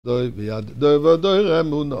A little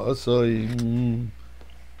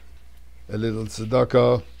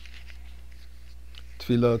tzedakah,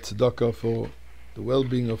 tefillah, tzedakah for the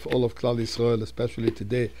well-being of all of Klal Yisrael, especially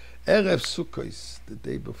today, Erev Sukkos, the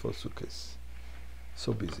day before Sukkos.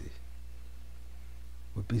 So busy.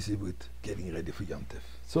 We're busy with getting ready for Yom Tov.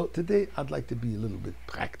 So today I'd like to be a little bit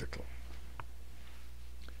practical.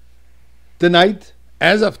 Tonight,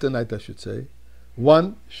 as of tonight I should say,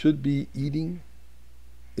 one should be eating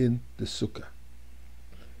in the sukkah.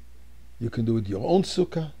 You can do it your own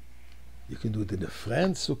sukkah, you can do it in a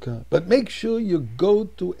friend's sukkah, but make sure you go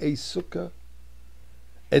to a sukkah,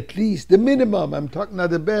 at least the minimum, I'm talking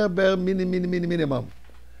about the bare minimum.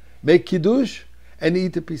 Make kiddush and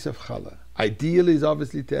eat a piece of challah. Ideal is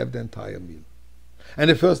obviously to have the entire meal. And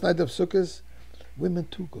the first night of Sukkot, women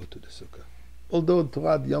too go to the sukkah. Although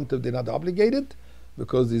Torah Yom Tov they're not obligated,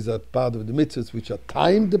 because these are part of the mitzvahs which are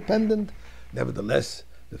time dependent, nevertheless,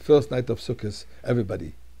 the first night of Sukkot,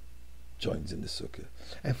 everybody joins in the sukkah.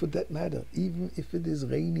 And for that matter, even if it is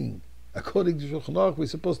raining, according to Shulchan Aruch, we're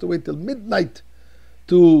supposed to wait till midnight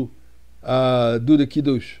to do the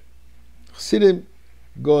kiddush. Chassidim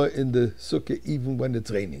go in the sukkah even when it's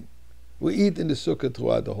raining. We eat in the sukkah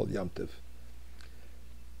throughout the whole Yom Tov.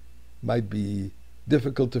 Might be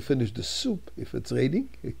difficult to finish the soup if it's raining.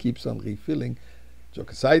 It keeps on refilling,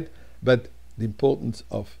 joke aside, but the importance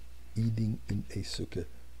of eating in a sukkah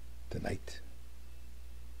tonight.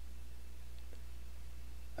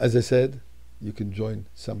 As I said, you can join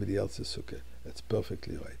somebody else's sukkah. That's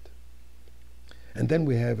perfectly right. And then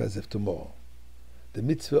we have, as of tomorrow, the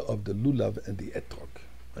mitzvah of the lulav and the etrog.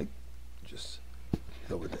 Right? Just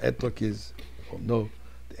know what the etrog is, or no,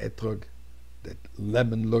 the etrog, that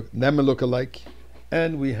lemon look alike.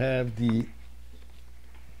 And we have the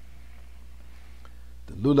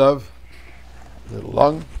lulav, a little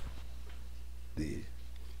long,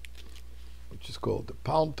 which is called the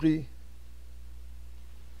palm tree.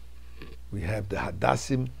 We have the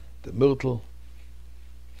hadassim, the myrtle,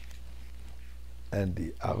 and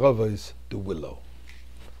the arava is the willow.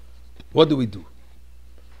 What do we do?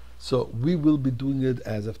 So we will be doing it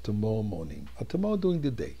as of tomorrow morning, or tomorrow during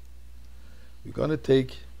the day. We're going to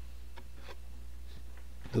take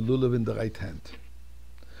the lulav in the right hand.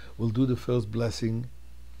 We'll do the first blessing.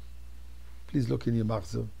 Please look in your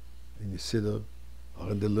machzor, in your siddur,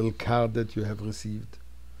 or in the little card that you have received.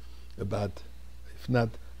 But if not,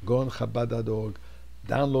 go on Chabad.org,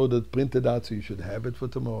 download it, print it out, so you should have it for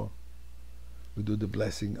tomorrow. We do the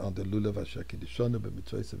blessing on the lulav asher kiddushonu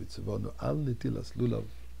b'mitzvos v'tzivonu al netilas lulav.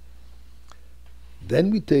 Then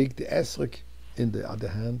we take the esrog in the other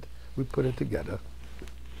hand, we put it together,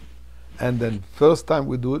 and then first time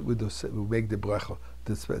we do it, we make the bracha,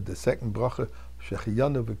 the second bracha,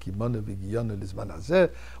 shechiyanu v'kimanu v'giyanu lizman hazeh,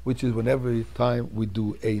 which is whenever time we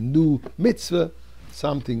do a new mitzvah,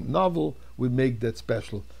 something novel, we make that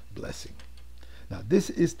special blessing. Now this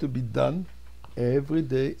is to be done every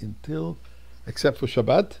day until, except for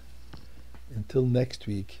Shabbat, until next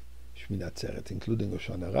week, Shmini Atzeret, including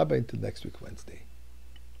Hoshana Rabbah, until next week Wednesday.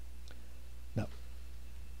 Now,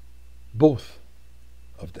 both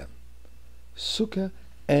of them, Sukkah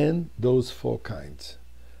and those four kinds,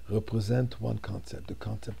 represent one concept, the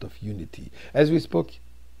concept of unity. As we spoke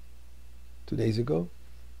 2 days ago,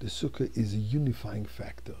 the sukkah is a unifying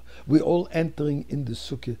factor. We're all entering in the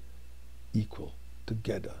sukkah equal,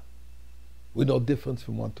 together, with no difference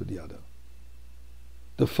from one to the other.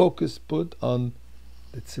 The focus put on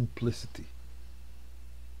that simplicity.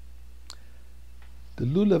 The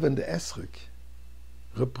lulav and the esrog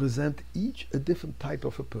represent each a different type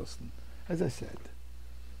of a person. As I said,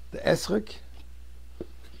 the esrog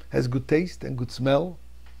has good taste and good smell,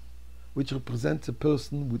 which represents a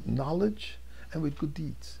person with knowledge and with good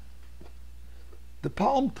deeds. The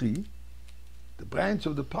palm tree, the branch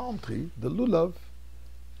of the palm tree, the lulav,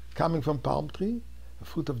 coming from palm tree, a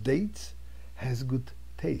fruit of dates, has good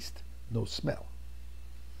taste, no smell.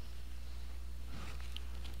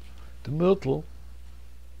 The myrtle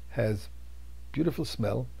has beautiful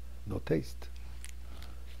smell, no taste.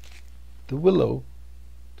 The willow,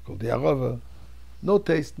 called the arava, no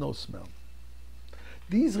taste, no smell.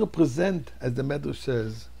 These represent, as the Medrash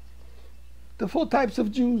says, the four types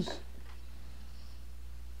of Jews.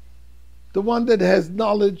 The one that has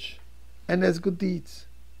knowledge and has good deeds.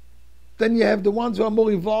 Then you have the ones who are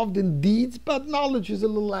more involved in deeds, but knowledge is a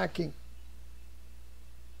little lacking.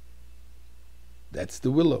 That's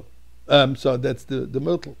the willow. That's the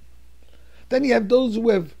myrtle. Then you have those who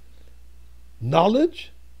have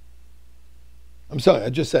knowledge. I'm sorry, I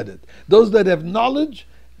just said it. Those that have knowledge,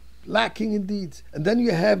 lacking in deeds. And then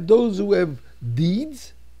you have those who have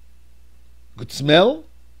deeds, good smell,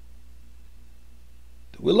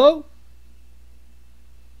 willow,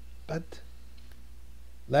 but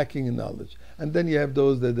lacking in knowledge. And then you have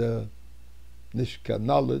those that are nishka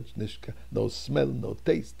knowledge, nishka no smell, no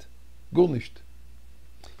taste, gurnisht.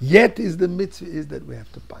 Yet is the mitzvah is that we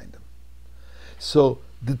have to bind them. So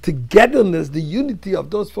the togetherness, the unity of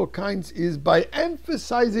those four kinds is by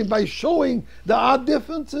emphasizing, by showing there are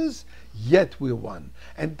differences, yet we're one.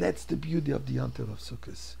 And that's the beauty of the Yontif of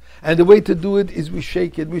Sukkos. And the way to do it is we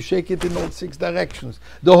shake it. We shake it in all 6 directions.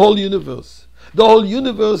 The whole universe. The whole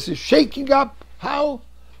universe is shaking up. How?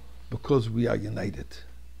 Because we are united.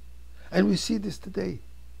 And we see this today.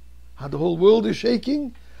 How the whole world is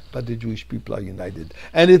shaking, but the Jewish people are united.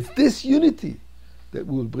 And it's this unity that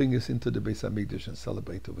will bring us into the Beis HaMikdash and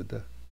celebrate over there.